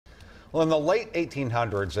Well, in the late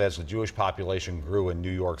 1800s, as the Jewish population grew in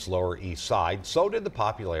New York's Lower East Side, so did the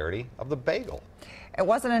popularity of the bagel. It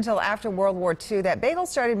wasn't until after World War II that bagels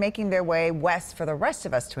started making their way west for the rest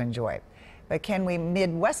of us to enjoy. But can we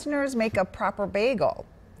Midwesterners make a proper bagel?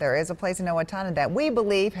 There is a place in Owatonna that we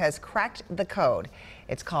believe has cracked the code.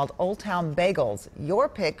 It's called Old Town Bagels, your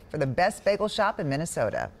pick for the best bagel shop in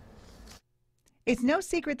Minnesota. It's no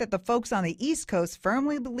secret that the folks on the East Coast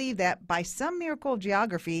firmly believe that, by some miracle of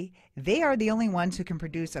geography, they are the only ones who can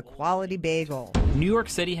produce a quality bagel. New York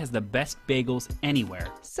City has the best bagels anywhere.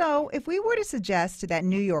 So, if we were to suggest to that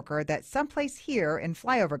New Yorker that someplace here in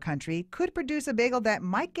flyover country could produce a bagel that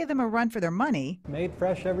might give them a run for their money, made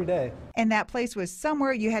fresh every day, and that place was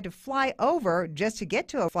somewhere you had to fly over just to get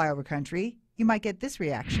to a flyover country, you might get this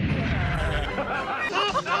reaction.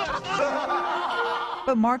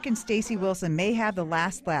 But Mark and Stacy Wilson may have the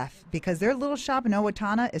last laugh because their little shop in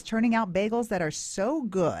Owatonna is turning out bagels that are so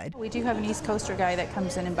good. We do have an East Coaster guy that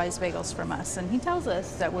comes in and buys bagels from us, and he tells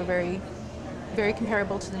us that we're very, very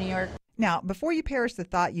comparable to the New York. Now, before you perish the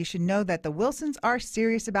thought, you should know that the Wilsons are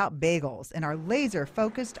serious about bagels and are laser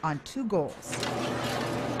focused on two goals: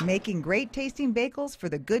 making great tasting bagels for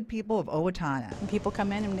the good people of Owatonna. And people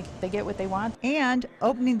come in and they get what they want. And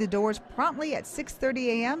opening the doors promptly at 6:30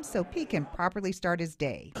 a.m. so Pete can properly start his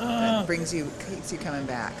day. That keeps you coming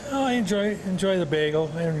back. Oh, I enjoy the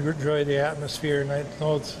bagel. I enjoy the atmosphere, and I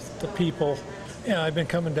know it's the people. Yeah, I've been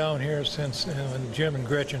coming down here since when Jim and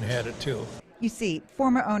Gretchen had it too. You see,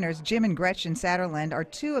 former owners Jim and Gretchen Satterland are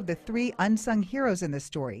two of the three unsung heroes in this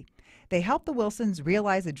story. They helped the Wilsons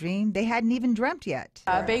realize a dream they hadn't even dreamt yet.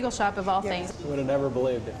 A bagel shop of all things. would have never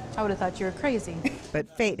believed it. I would have thought you were crazy. But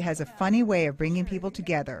fate has a funny way of bringing people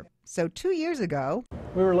together. So 2 years ago,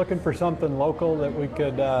 We were looking for something local that we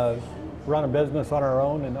could run a business on our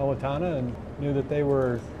own in Owatonna, and knew that they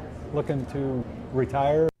were looking to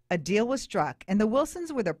retire. a deal was struck, and the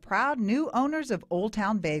Wilsons were the proud new owners of Old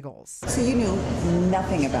Town Bagels. So you knew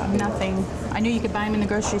nothing about it? Nothing. I knew you could buy them in the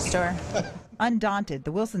grocery store. Undaunted,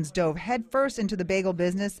 the Wilsons dove headfirst into the bagel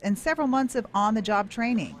business and several months of on-the-job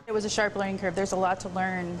training. It was a sharp learning curve. There's a lot to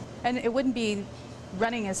learn. And it wouldn't be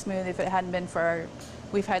running as smooth if it hadn't been for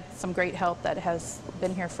we've had some great help that has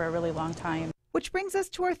been here for a really long time. Which brings us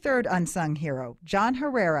to our third unsung hero, John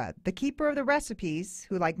Herrera, the keeper of the recipes,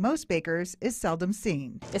 who, like most bakers, is seldom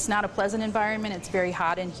seen. It's not a pleasant environment. It's very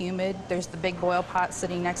hot and humid. There's the big boil pot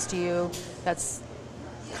sitting next to you that's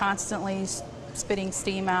constantly spitting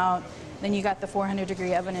steam out. Then you got the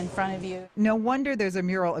 400-degree oven in front of you. No wonder there's a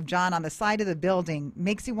mural of John on the side of the building.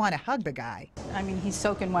 Makes you want to hug the guy. I mean, he's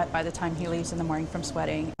soaking wet by the time he leaves in the morning from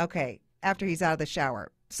sweating. Okay, after he's out of the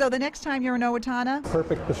shower. So the next time you're in Owatonna,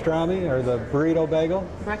 Perfect pastrami or the burrito bagel.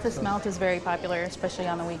 Breakfast melt is very popular, especially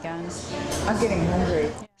on the weekends. I'm getting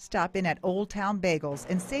hungry. stop in at Old Town Bagels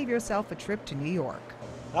and save yourself a trip to New York.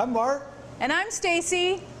 I'm Mark. And I'm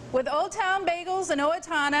Stacy with Old Town Bagels in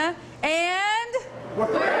Owatonna, and we're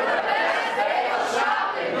the best bagel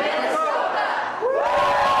shop in Minnesota.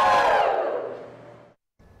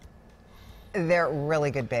 They're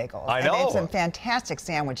really good bagels. I know. And they have some fantastic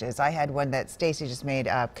sandwiches. I had one that Stacy just made.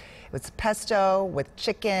 It was pesto with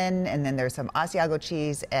chicken, and then there's some Asiago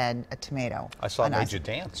cheese and a tomato. I saw it made you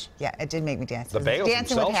dance. Yeah, it did make me dance. The It was bagels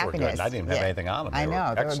dancing with themselves were good. happiness. And I didn't have anything on them. I know.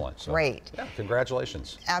 They They were excellent. were great. Yeah,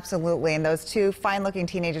 congratulations. Absolutely. And those two fine-looking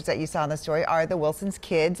teenagers that you saw in the story are the Wilsons'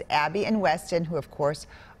 kids, Abby and Weston, who, of course,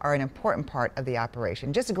 are an important part of the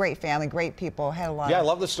operation. Just a great family, great people. Had a lot Yeah, I of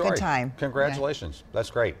love the story. good time. Congratulations. That's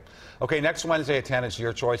great. Okay, next Wednesday at 10 is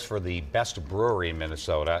your choice for the best brewery in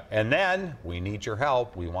Minnesota. And then we need your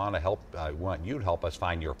help. We want you to help us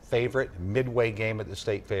find your favorite Midway game at the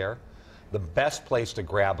State Fair, the best place to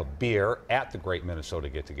grab a beer at the Great Minnesota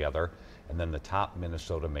Get-Together, and then the top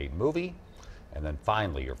Minnesota-made movie, and then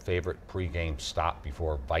finally your favorite pregame stop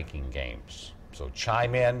before Viking games. So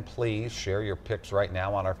chime in, please. Share your picks right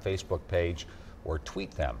now on our Facebook page or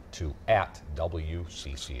tweet them to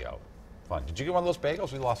 @WCCO. Fun. Did you get one of those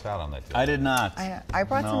bagels? We lost out on that today. I did not. I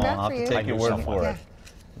brought some back I'll for have you. to take I your knew word someone. for Yeah. it.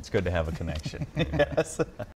 It's good to have a connection. Yes.